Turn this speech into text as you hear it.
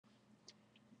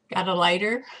Got a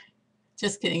lighter?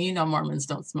 Just kidding. You know Mormons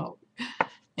don't smoke.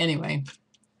 Anyway,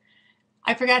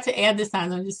 I forgot to add this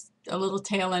on. Just a little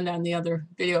tail end on the other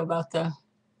video about the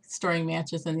storing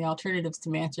matches and the alternatives to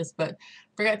matches, but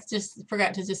forgot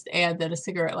to just add that a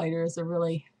cigarette lighter is a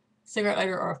really cigarette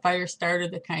lighter or a fire starter,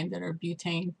 the kind that are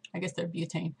butane. I guess they're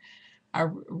butane.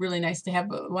 Are really nice to have.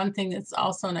 But one thing that's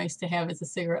also nice to have is a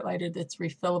cigarette lighter that's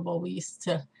refillable. We used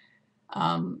to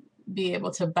be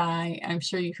able to buy, I'm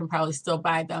sure you can probably still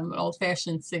buy them,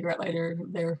 old-fashioned cigarette lighter.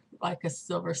 They're like a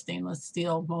silver stainless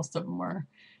steel, most of them were,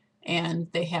 and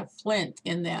they have flint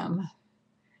in them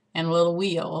and a little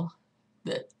wheel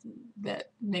that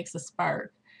makes a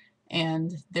spark,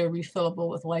 and they're refillable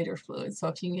with lighter fluid. So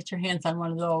if you can get your hands on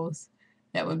one of those,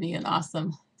 that would be an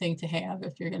awesome thing to have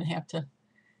if you're going to have to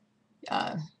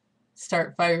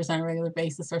start fires on a regular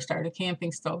basis, or start a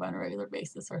camping stove on a regular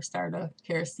basis, or start a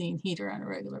kerosene heater on a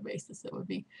regular basis. It would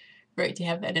be great to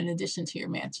have that in addition to your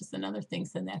matches and other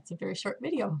things. And that's a very short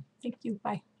video. Thank you.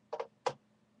 Bye.